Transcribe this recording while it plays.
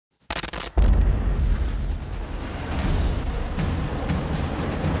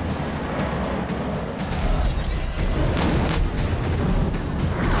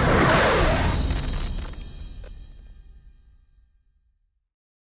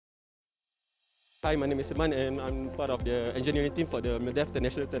Hi, my name is Hilman and I'm part of the engineering team for the MILDEF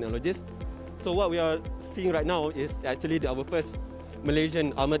Tarantula Technologies. So what we are seeing right now is actually our first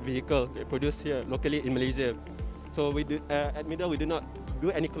Malaysian armored vehicle produced here locally in Malaysia. So we do, at MILDEF we do not do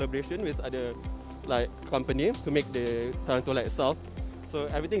any collaboration with other company to make the Tarantula itself. So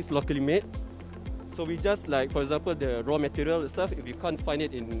everything is locally made. So we just for example, the raw material itself, if you can't find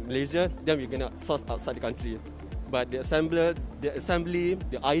it in Malaysia, then we're gonna source outside the country. But the assembly,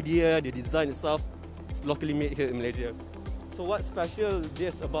 the idea, the design itself is locally made here in Malaysia. So what's special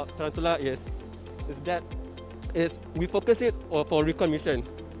this about Tarantula is that we focus it for recon mission.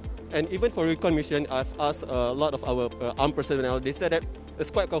 And even for recon mission, I've asked a lot of our armed personnel, they said that it's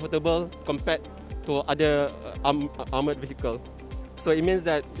quite comfortable compared to other armored vehicle. So it means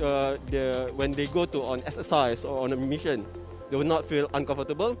that when they go to on exercise or on a mission, they will not feel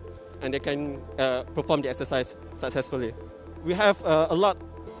uncomfortable and they can perform the exercise successfully. We have a lot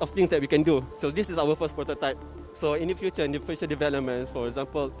of things that we can do. So this is our first prototype. So in the future developments, for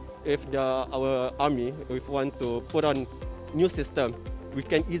example, if our army, if we want to put on new system, we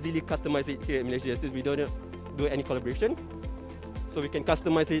can easily customize it here in Malaysia since we don't do any collaboration. So we can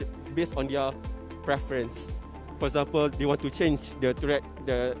customize it based on their preference. For example, they want to change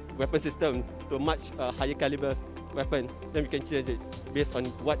the weapon system to a much higher caliber weapon, then we can change it based on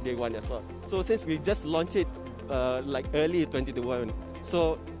what they want as well. So since we just launched it early 2021,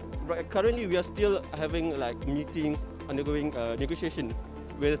 so currently we are still having meeting, undergoing negotiation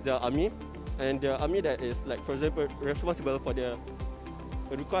with the army, and the army that is for example responsible for the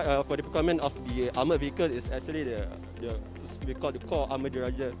procurement of the armored vehicle is actually we call the Kor Amor.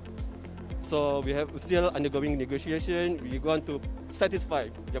 So we have still undergoing negotiation. We want to satisfy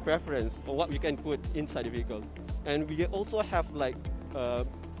the preference for what we can put inside the vehicle. And we also have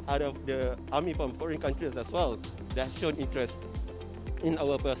out of the army from foreign countries as well that has shown interest in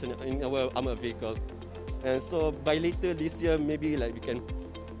our armored vehicle. And so by later this year, maybe we can,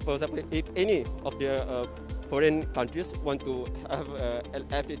 for example, if any of the foreign countries want to have an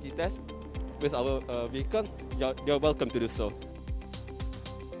FAT test with our vehicle, you're welcome to do so.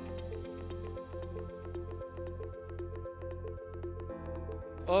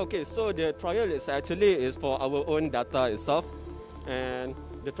 Okay, so the trial is for our own data itself, and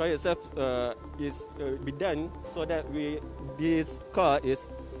the trial itself is be done so that this car is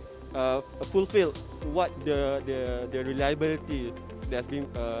fulfill what the reliability that's been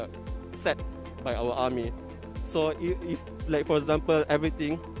set by our army. So if for example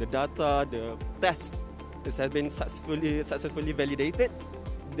everything, the data, the test has been successfully validated,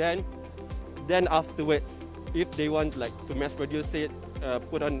 then afterwards, if they want to mass produce it,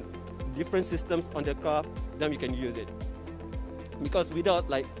 put on different systems on the car, then we can use it. Because without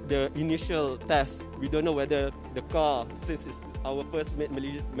the initial test, we don't know whether the car, since it's our first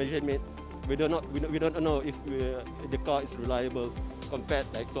Malaysian made, we don't know if the car is reliable compared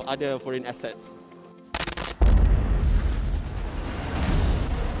to other foreign assets.